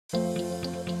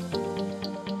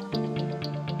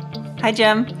Hi,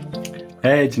 Jim.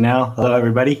 Hey, Janelle. Hello,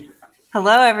 everybody.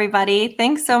 Hello, everybody.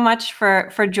 Thanks so much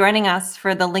for joining us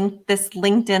for this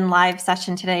LinkedIn Live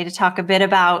session today to talk a bit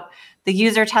about the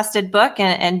user-tested book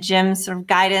and Jim's sort of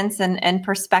guidance and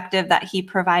perspective that he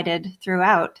provided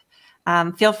throughout.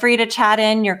 Feel free to chat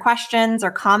in your questions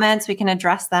or comments. We can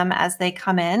address them as they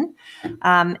come in.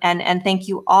 And thank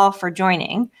you all for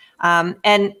joining.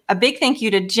 And a big thank you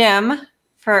to Jim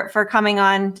for coming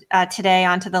on today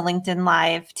onto the LinkedIn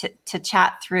Live to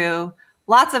chat through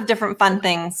lots of different fun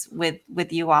things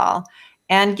with you all.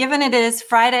 And given it is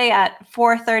Friday at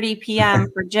 4:30 p.m.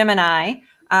 for Jim and I,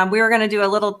 we were going to do a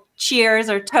little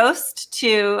cheers or toast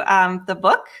to the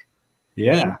book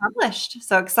being published.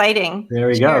 So exciting. There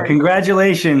we go.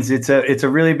 Congratulations. It's a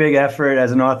really big effort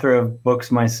as an author of books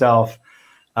myself.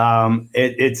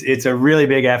 It's a really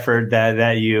big effort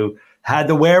that you had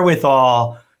the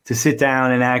wherewithal to sit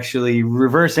down and actually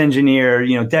reverse engineer,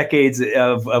 decades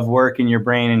of work in your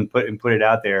brain and put it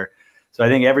out there. So I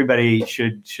think everybody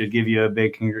should give you a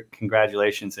big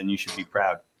congratulations, and you should be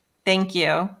proud. Thank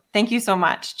you. Thank you so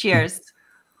much. Cheers.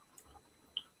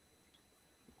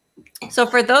 So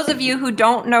for those of you who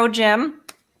don't know Jim,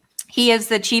 he is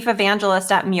the chief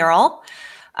evangelist at MURAL.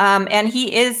 And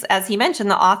he is, as he mentioned,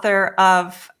 the author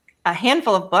of a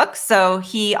handful of books. So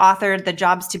he authored the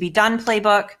Jobs to be Done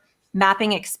playbook,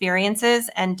 Mapping Experiences,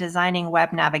 and Designing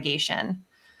Web Navigation.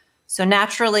 So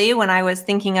naturally, when I was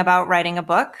thinking about writing a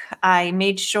book, I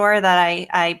made sure that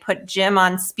I put Jim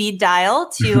on speed dial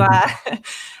to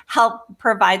help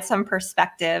provide some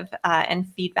perspective and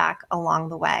feedback along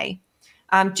the way.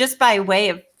 Just by way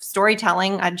of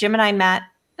storytelling, Jim and I met,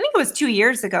 I think it was 2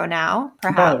 years ago now,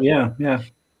 perhaps. Oh, yeah.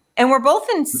 And we're both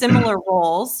in similar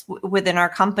roles within our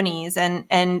companies,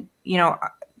 and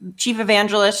Chief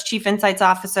Evangelist, Chief Insights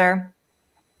Officer.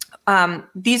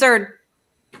 These are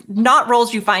not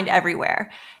roles you find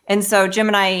everywhere. And so Jim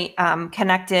and I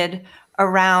connected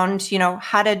around,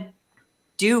 how to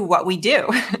do what we do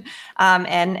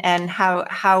and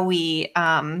how we,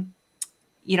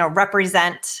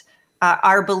 represent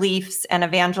our beliefs and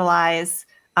evangelize,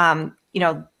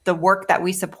 the work that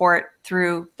we support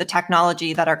through the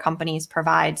technology that our companies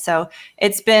provide. So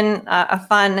it's been a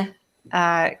fun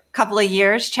couple of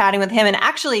years chatting with him. And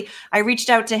actually, I reached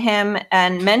out to him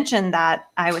and mentioned that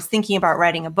I was thinking about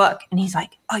writing a book. And he's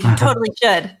like, oh, you totally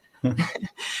should.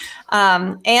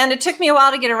 And it took me a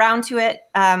while to get around to it.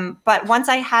 But once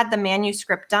I had the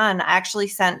manuscript done, I actually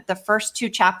sent the first 2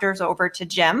 chapters over to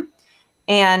Jim.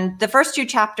 And the first 2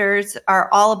 chapters are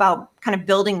all about kind of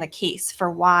building the case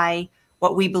for why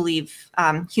what we believe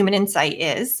human insight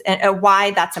is and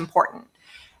why that's important.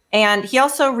 And he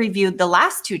also reviewed the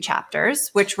last 2 chapters,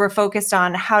 which were focused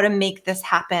on how to make this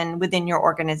happen within your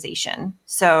organization.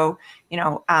 So,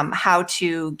 how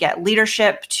to get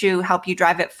leadership to help you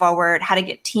drive it forward, how to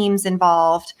get teams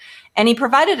involved. And he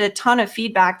provided a ton of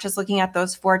feedback just looking at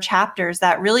those 4 chapters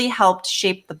that really helped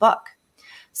shape the book.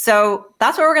 So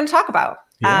that's what we're going to talk about.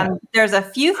 Yeah. There's a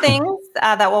few things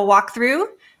that we'll walk through.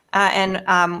 And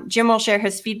Jim will share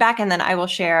his feedback, and then I will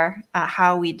share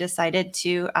how we decided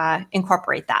to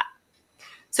incorporate that.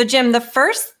 So Jim, the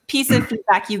first piece of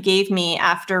feedback you gave me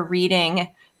after reading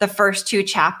the first 2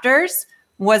 chapters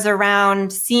was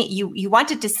around you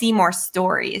wanted to see more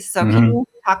stories. So can you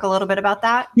talk a little bit about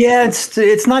that? Yeah,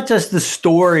 it's not just the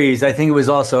stories. I think it was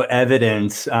also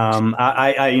evidence.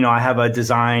 I have a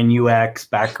design UX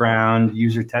background.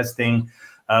 User testing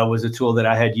was a tool that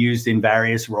I had used in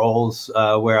various roles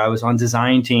where I was on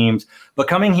design teams. But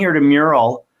coming here to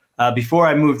MURAL, before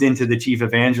I moved into the chief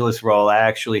evangelist role, I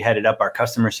actually headed up our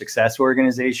customer success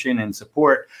organization and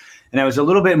support. And I was a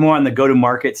little bit more on the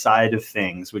go-to-market side of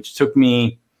things, which took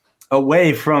me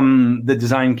away from the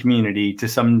design community to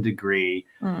some degree.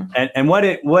 And what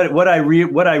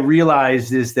I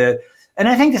realized is that, and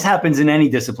I think this happens in any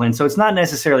discipline, so it's not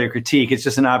necessarily a critique, it's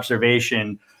just an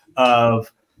observation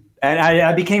of, and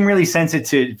I became really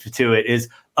sensitive to it, is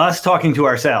us talking to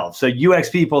ourselves. So UX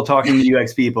people talking to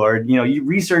UX people, or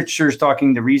researchers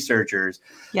talking to researchers.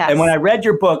 Yes. And when I read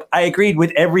your book, I agreed with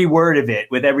every word of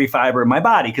it, with every fiber of my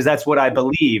body, because that's what I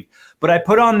believe. But I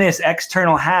put on this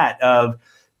external hat of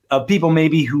people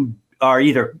maybe who are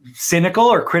either cynical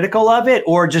or critical of it,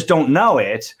 or just don't know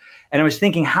it. And I was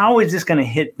thinking, how is this going to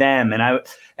hit them? And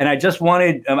I just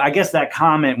wanted, I guess that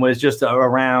comment was just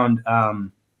around,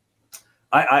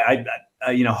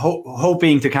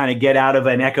 hoping to kind of get out of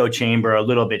an echo chamber a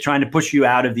little bit, trying to push you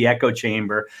out of the echo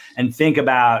chamber and think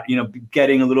about,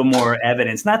 getting a little more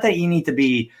evidence. Not that you need to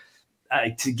be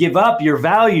to give up your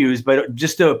values, but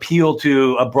just to appeal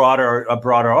to a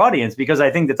broader audience, because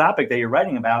I think the topic that you're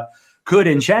writing about could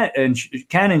and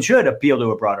can and should appeal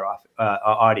to a broader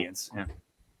audience. Yeah.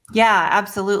 Yeah,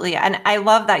 absolutely. And I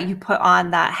love that you put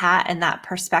on that hat and that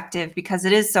perspective, because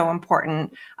it is so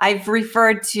important. I've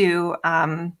referred to,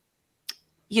 our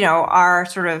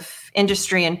sort of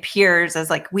industry and peers as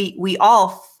like, we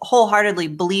all wholeheartedly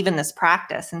believe in this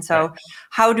practice. And so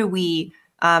how do we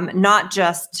not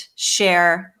just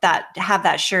have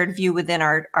that shared view within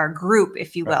our group,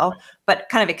 if you will, but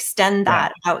kind of extend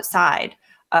that outside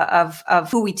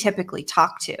of who we typically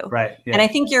talk to. Right. Yeah. And I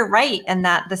think you're right in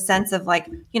that the sense of like,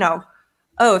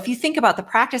 if you think about the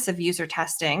practice of user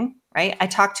testing, right? I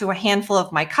talk to a handful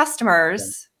of my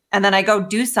customers and then I go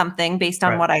do something based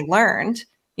on what I learned.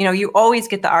 You always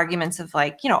get the arguments of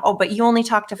like, but you only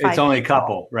talk to 5 It's only people, a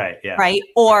couple. Right. Yeah. Right.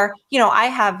 Or, I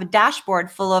have a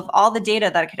dashboard full of all the data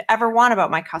that I could ever want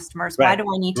about my customers. Why do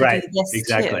I need to do this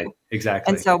too? Exactly.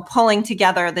 And so pulling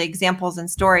together the examples and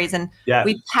stories, and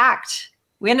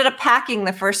we ended up packing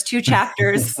the first 2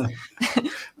 chapters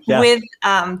with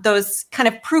those kind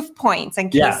of proof points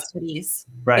and case studies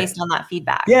based on that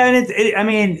feedback. Yeah.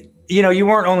 And you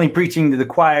weren't only preaching to the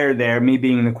choir there, me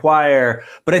being the choir,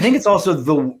 but I think it's also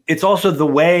the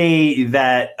way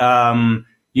that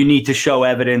you need to show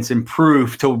evidence and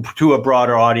proof to a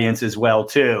broader audience as well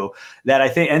too. That I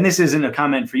think, and this isn't a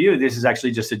comment for you, this is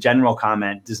actually just a general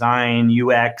comment, design,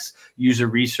 UX, user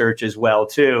research as well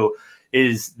too,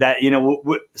 is that,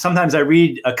 sometimes I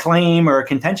read a claim or a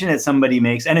contention that somebody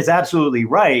makes and it's absolutely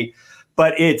right,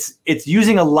 but it's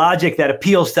using a logic that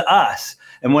appeals to us.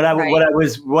 And what I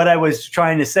was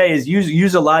trying to say is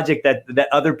use a logic that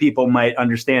other people might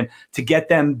understand to get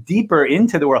them deeper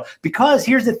into the world. Because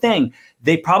here's the thing,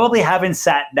 they probably haven't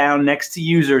sat down next to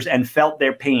users and felt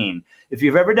their pain. If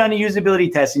you've ever done a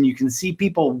usability test and you can see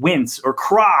people wince or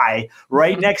cry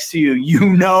right next to you,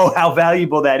 you know how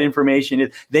valuable that information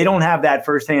is. They don't have that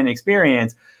firsthand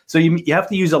experience. So you have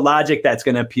to use a logic that's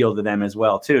going to appeal to them as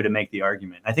well too, to make the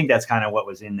argument. I think that's kind of what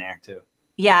was in there too.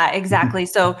 Yeah, exactly.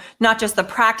 So not just the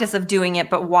practice of doing it,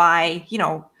 but why,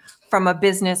 from a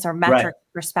business or metric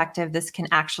perspective, this can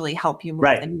actually help you move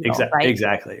the needle,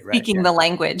 Exactly. Speaking the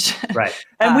language. Right.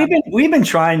 And we've been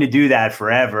trying to do that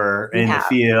forever in the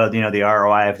field, the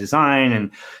ROI of design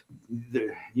and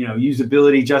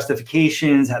usability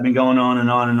justifications have been going on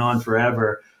and on and on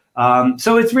forever.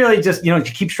 So it's really just, to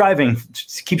keep striving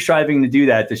to do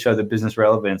that, to show the business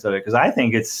relevance of it, because I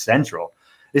think it's central.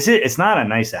 It's not a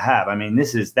nice to have. I mean,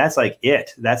 that's like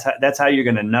it. That's how you're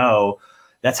going to know.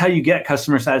 That's how you get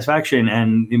customer satisfaction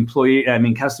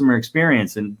and customer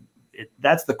experience. And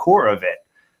that's the core of it.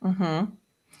 Mm-hmm.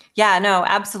 Yeah, no,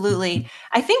 absolutely.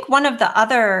 I think one of the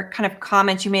other kind of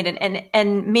comments you made,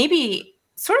 and maybe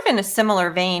sort of in a similar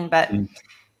vein, but,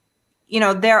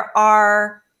 there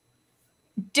are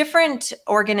different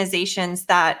organizations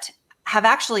that have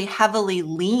actually heavily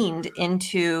leaned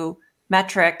into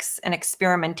metrics and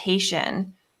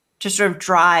experimentation to sort of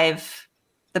drive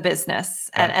the business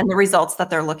and the results that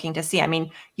they're looking to see. I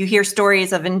mean, you hear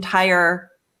stories of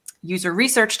entire user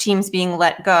research teams being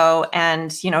let go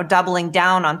and, doubling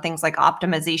down on things like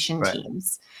optimization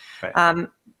teams. Right.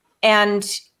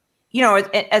 And,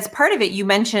 as part of it, you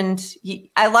mentioned,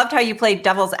 I loved how you played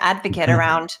devil's advocate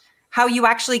around how you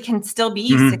actually can still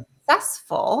be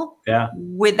successful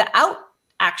without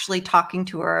actually talking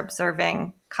to or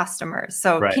observing customers.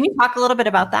 So can you talk a little bit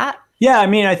about that? Yeah, I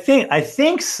mean, I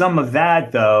think some of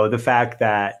that, though, the fact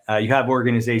that you have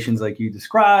organizations like you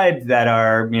described that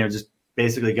are, just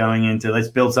basically going into let's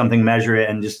build something, measure it,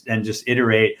 and just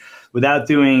iterate without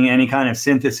doing any kind of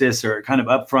synthesis or kind of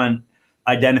upfront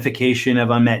identification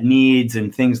of unmet needs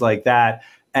and things like that.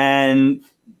 And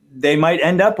they might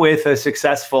end up with a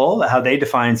successful, how they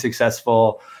define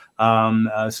successful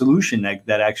solution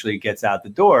that actually gets out the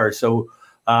door. So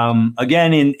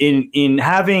again, in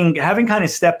having kind of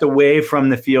stepped away from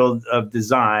the field of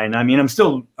design, I mean, I'm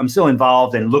still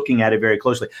involved and looking at it very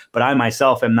closely, but I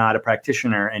myself am not a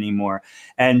practitioner anymore.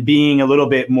 And being a little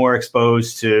bit more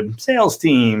exposed to sales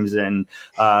teams and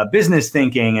business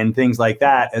thinking and things like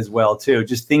that as well too.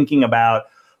 Just thinking about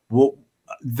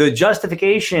the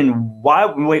justification.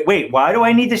 Why do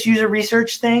I need this user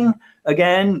research thing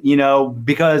again?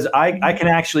 Because I can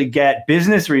actually get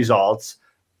business results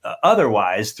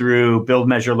otherwise through build,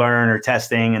 measure, learn, or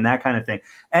testing and that kind of thing.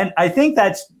 And I think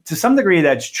that's, to some degree,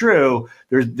 that's true.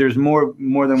 There's more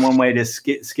than one way to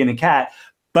skin a cat,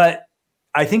 but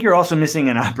I think you're also missing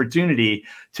an opportunity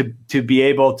to be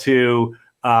able to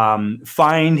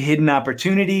find hidden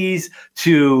opportunities,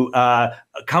 to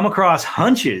come across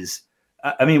hunches.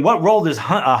 I mean, what role does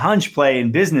a hunch play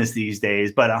in business these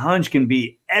days? But a hunch can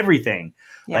be everything.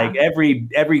 Yeah. Like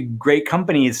every great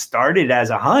company is started as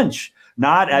a hunch,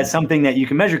 not as something that you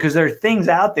can measure, because there are things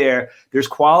out there, there's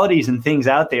qualities and things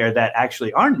out there that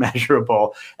actually aren't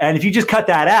measurable. And if you just cut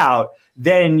that out,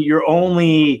 then you're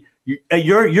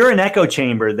an echo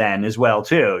chamber then as well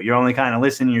too. You're only kind of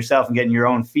listening to yourself and getting your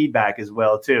own feedback as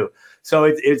well too. So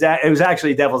it was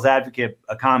actually devil's advocate,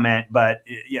 a comment, but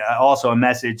also a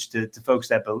message to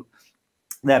folks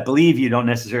that believe you don't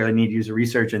necessarily need user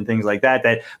research and things like that.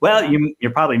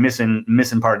 You're probably missing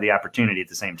part of the opportunity at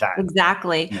the same time.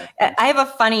 Exactly. Yeah. I have a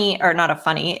fun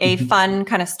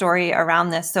kind of story around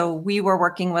this. So we were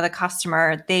working with a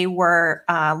customer. They were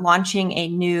launching a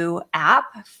new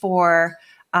app for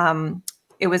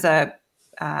it was a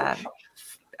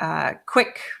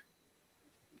quick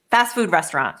fast food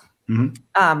restaurant,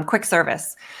 quick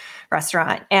service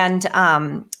restaurant, and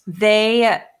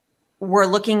they were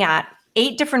looking at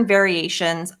 8 different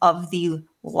variations of the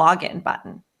login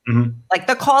button, like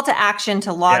the call to action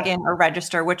to log in or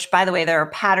register, which, by the way, there are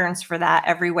patterns for that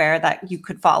everywhere that you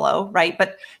could follow, right?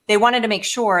 But they wanted to make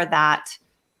sure that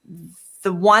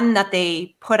the one that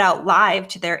they put out live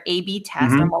to their A/B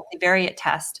test or multivariate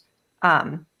test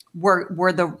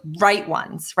were the right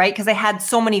ones, right? Because they had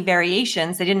so many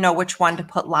variations, they didn't know which one to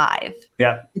put live.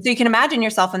 Yeah. So you can imagine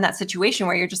yourself in that situation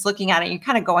where you're just looking at it and you're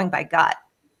kind of going by gut,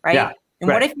 right? Yeah. And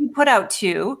what if you put out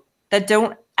 2 that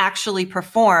don't actually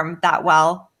perform that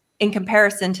well in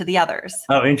comparison to the others?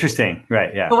 Oh, interesting.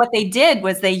 Right. Yeah. But what they did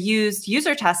was they used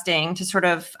user testing to sort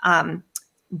of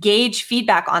gauge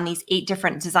feedback on these 8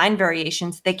 different design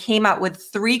variations. They came out with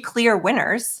 3 clear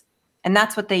winners, and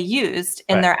that's what they used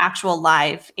in their actual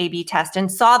live A/B test,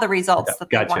 and saw the results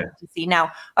that they wanted to see.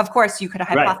 Now, of course, you could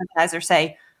hypothesize or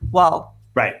say, well,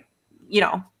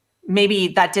 maybe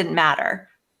that didn't matter.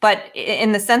 But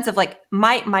in the sense of like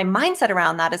my mindset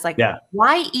around that is like,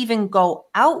 why even go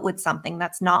out with something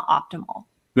that's not optimal?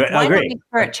 Why not make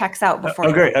sure it checks out before?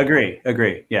 Agree.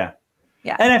 Yeah.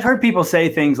 And I've heard people say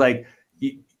things like,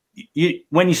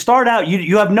 when you start out,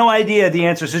 you have no idea the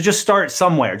answer. So just start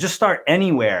somewhere. Just start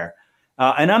anywhere.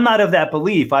 And I'm not of that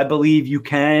belief. I believe you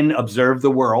can observe the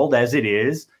world as it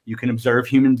is. You can observe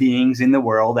human beings in the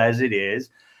world as it is,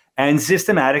 and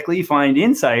systematically find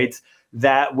insights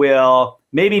that will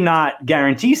maybe not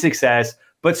guarantee success,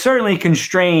 but certainly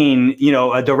constrain,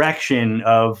 a direction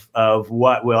of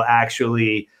what will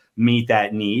actually meet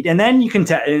that need. And then you can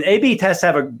A/B tests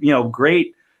have a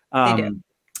great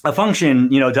a function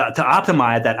to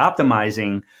optimize that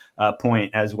optimizing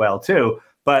point as well too.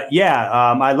 But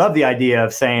I love the idea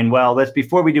of saying, well,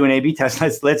 before we do an A/B test,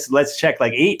 let's check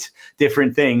like 8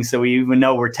 different things so we even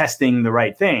know we're testing the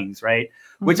right things, right?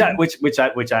 Which I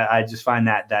just find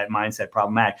that mindset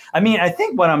problematic. I mean, I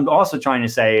think what I'm also trying to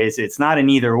say is it's not an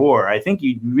either or. I think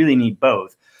you really need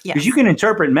both, because you can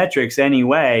interpret metrics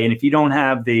anyway, and if you don't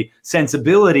have the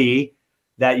sensibility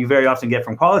that you very often get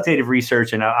from qualitative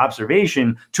research and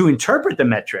observation to interpret the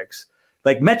metrics,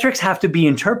 like metrics have to be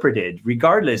interpreted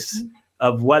regardless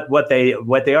of what they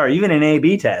are, even in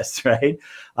A/B tests, right?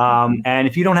 And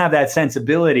if you don't have that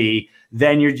sensibility,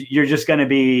 then you're just going to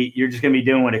be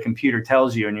doing what a computer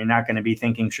tells you, and you're not going to be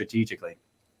thinking strategically.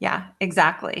 Yeah,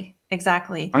 exactly. I'm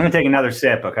going to take another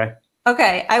sip. Okay.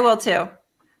 Okay, I will too,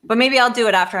 but maybe I'll do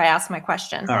it after I ask my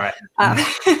question. All right.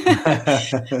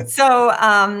 So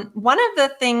one of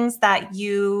the things that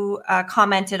you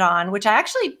commented on, which I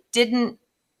actually didn't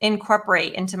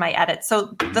incorporate into my edits.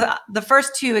 So the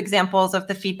first 2 examples of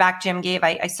the feedback Jim gave,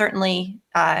 I certainly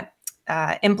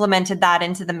implemented that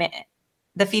into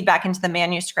the feedback into the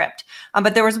manuscript.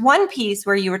 But there was one piece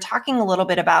where you were talking a little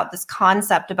bit about this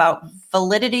concept about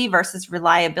validity versus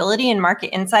reliability in market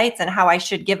insights and how I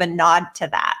should give a nod to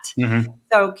that.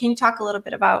 So can you talk a little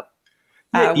bit about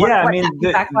what that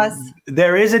feedback was?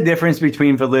 There is a difference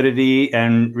between validity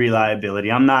and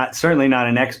reliability. I'm certainly not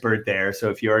an expert there. So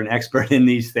if you're an expert in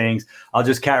these things, I'll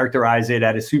just characterize it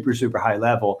at a super, super high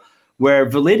level, where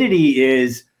validity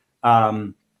is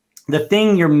the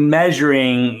thing you're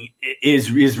measuring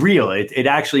is real. It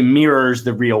actually mirrors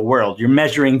the real world. You're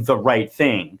measuring the right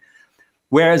thing.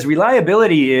 Whereas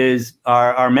reliability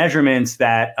are measurements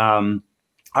that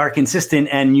are consistent,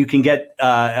 and you can get,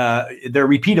 they're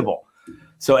repeatable.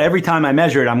 So every time I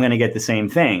measure it, I'm going to get the same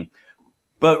thing.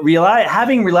 But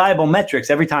having reliable metrics,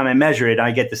 every time I measure it,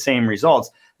 I get the same results.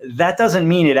 That doesn't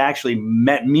mean it actually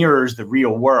mirrors the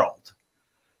real world.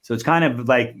 So it's kind of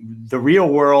like the real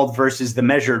world versus the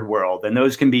measured world. And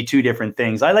those can be 2 different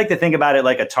things. I like to think about it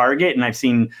like a target. And I've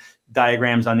seen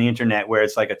diagrams on the internet where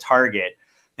it's like a target.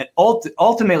 And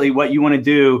ultimately what you want to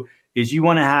do is you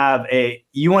want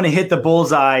to hit the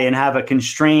bullseye and have a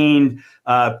constrained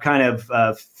kind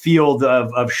of field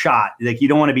of shot. Like you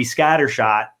don't want to be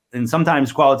scattershot. And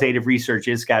sometimes qualitative research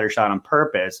is scattershot on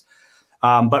purpose.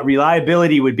 But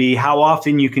reliability would be how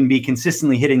often you can be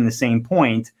consistently hitting the same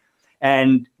point.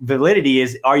 And validity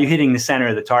is, are you hitting the center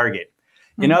of the target?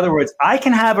 In other words, I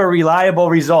can have a reliable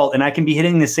result and I can be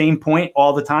hitting the same point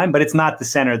all the time, but it's not the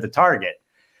center of the target.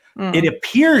 It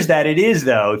appears that it is,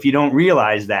 though, if you don't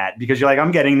realize that, because you're like,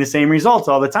 I'm getting the same results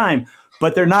all the time,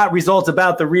 but they're not results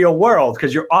about the real world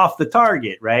because you're off the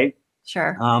target, right?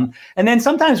 Sure. And then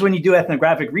sometimes when you do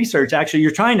ethnographic research, actually, you're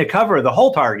trying to cover the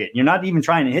whole target. You're not even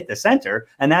trying to hit the center,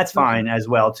 and that's fine as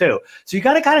well, too. So you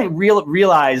got to kind of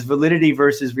realize validity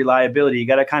versus reliability. You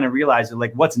got to kind of realize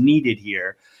like what's needed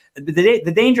here.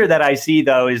 The danger that I see,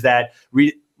 though, is that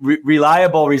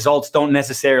reliable results don't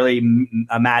necessarily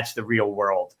match the real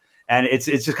world. And it's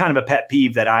just kind of a pet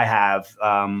peeve that I have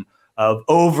of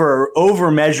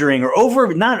over measuring or over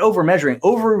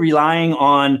relying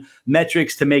on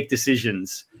metrics to make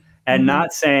decisions, and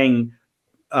not saying.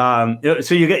 So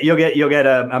you'll get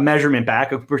a measurement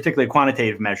back, a particularly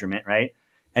quantitative measurement, right?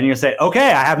 And you'll say,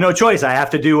 okay, I have no choice. I have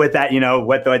to do what that,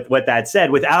 what that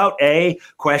said, without A,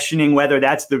 questioning whether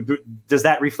does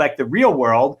that reflect the real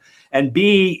world, and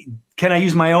B, can I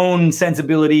use my own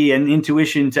sensibility and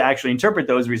intuition to actually interpret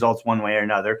those results one way or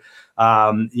another?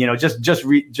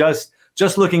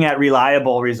 Just looking at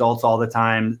reliable results all the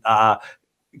time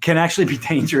can actually be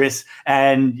dangerous,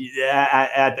 and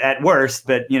at worst,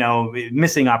 but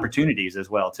missing opportunities as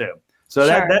well too. So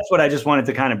that's what I just wanted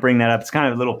to kind of bring that up. It's kind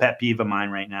of a little pet peeve of mine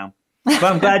right now.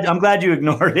 But I'm glad you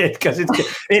ignored it, because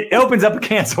it opens up a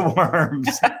can of worms.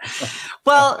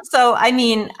 Well, so I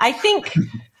mean, I think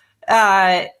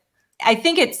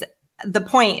it's, the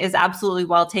point is absolutely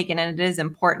well taken, and it is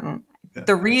important. Yeah.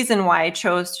 The reason why I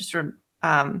chose to sort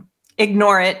of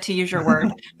ignore it, to use your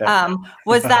word,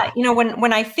 was that,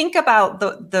 when I think about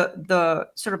the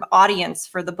sort of audience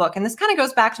for the book, and this kind of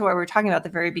goes back to what we were talking about at the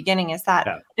very beginning, is that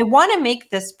I want to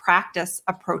make this practice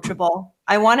approachable.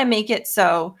 I want to make it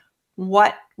so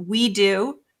what we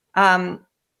do and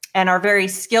are very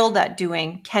skilled at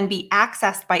doing can be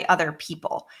accessed by other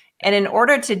people. And in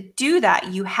order to do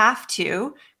that, you have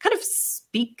to kind of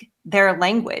speak their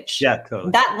language. Yeah,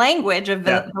 totally. That language of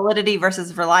validity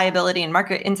versus reliability and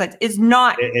market insights is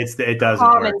not it doesn't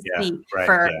work.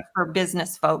 For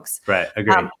business folks. Right,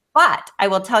 agreed. But I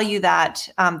will tell you that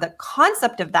the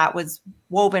concept of that was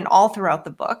woven all throughout the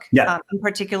book. Yeah. In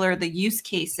particular, the use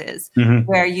cases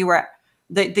where you were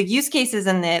the use cases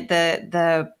and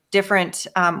the different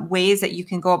ways that you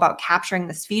can go about capturing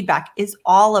this feedback is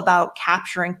all about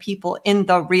capturing people in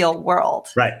the real world.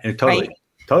 Right. Totally. Right?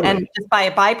 Totally. And just by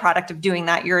a byproduct of doing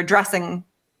that, you're addressing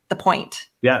the point.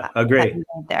 Yeah, agree.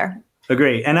 There.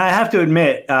 Agree. And I have to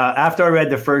admit, after I read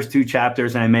the first 2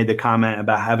 chapters and I made the comment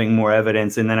about having more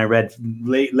evidence, and then I read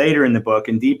later in the book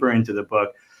and deeper into the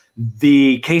book,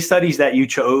 the case studies that you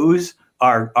chose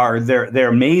they're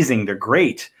amazing. They're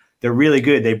great. They're really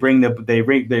good. They bring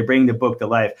the book to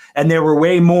life. And there were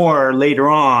way more later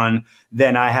on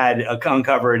than I had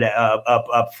uncovered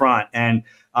up front. And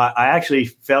I actually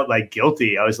felt like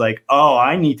guilty. I was like, oh,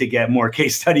 I need to get more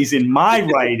case studies in my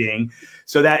writing.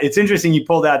 So that it's interesting you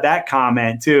pulled out that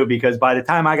comment too, because by the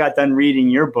time I got done reading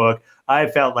your book, I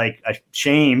felt like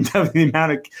ashamed of the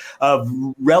amount of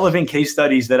relevant case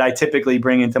studies that I typically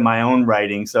bring into my own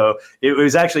writing. So it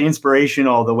was actually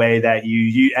inspirational the way that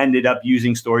you ended up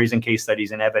using stories and case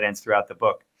studies and evidence throughout the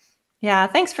book. Yeah,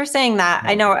 thanks for saying that.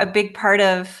 I know a big part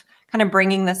of kind of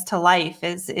bringing this to life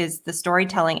is the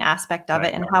storytelling aspect of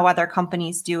it, and how other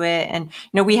companies do it. And,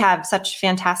 we have such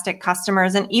fantastic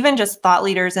customers, and even just thought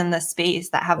leaders in the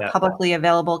space that have publicly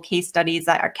available case studies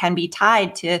that can be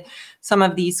tied to some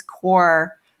of these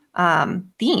core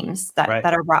themes that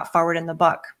are brought forward in the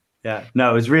book. Yeah,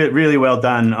 no, it was really well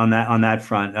done on that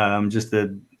front. Just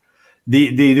the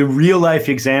real life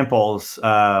examples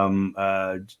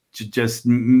just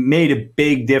made a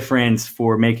big difference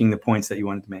for making the points that you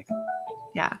wanted to make.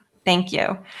 Yeah, thank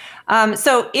you.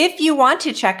 So if you want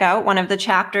to check out one of the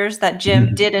chapters that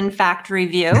Jim did in fact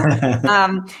review,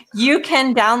 you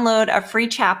can download a free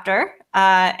chapter,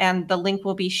 and the link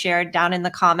will be shared down in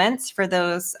the comments for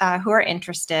those who are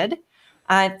interested.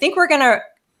 I think we're going to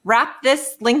wrap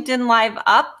this LinkedIn Live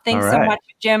up. Thanks so much,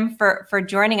 Jim, for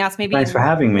joining us. Maybe thanks for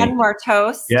having me. One more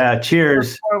toast. Yeah,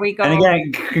 cheers. Before we go. And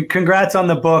again, congrats on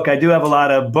the book. I do have a lot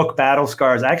of book battle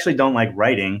scars. I actually don't like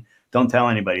writing. Don't tell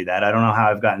anybody that. I don't know how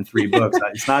I've gotten 3 books.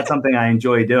 It's not something I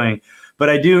enjoy doing. But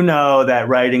I do know that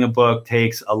writing a book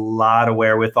takes a lot of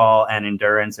wherewithal and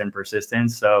endurance and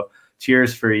persistence. So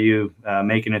cheers for you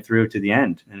making it through to the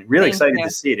end. And really excited to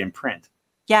see it in print.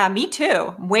 Yeah, me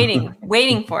too.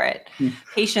 Waiting for it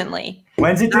patiently.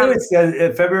 When's it due? It's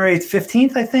February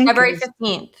 15th, I think. February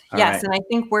 15th. Yes. Right. And I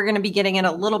think we're going to be getting it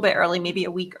a little bit early, maybe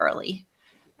a week early.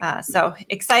 So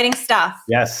exciting stuff.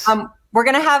 Yes. We're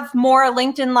going to have more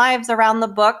LinkedIn Lives around the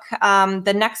book.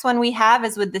 The next one we have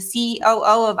is with the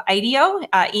COO of IDEO,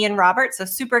 Ian Roberts. So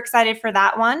super excited for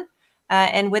that one.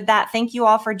 And with that, thank you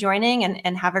all for joining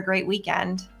and have a great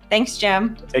weekend. Thanks,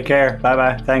 Jim. Take care.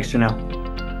 Bye-bye. Thanks, Janelle.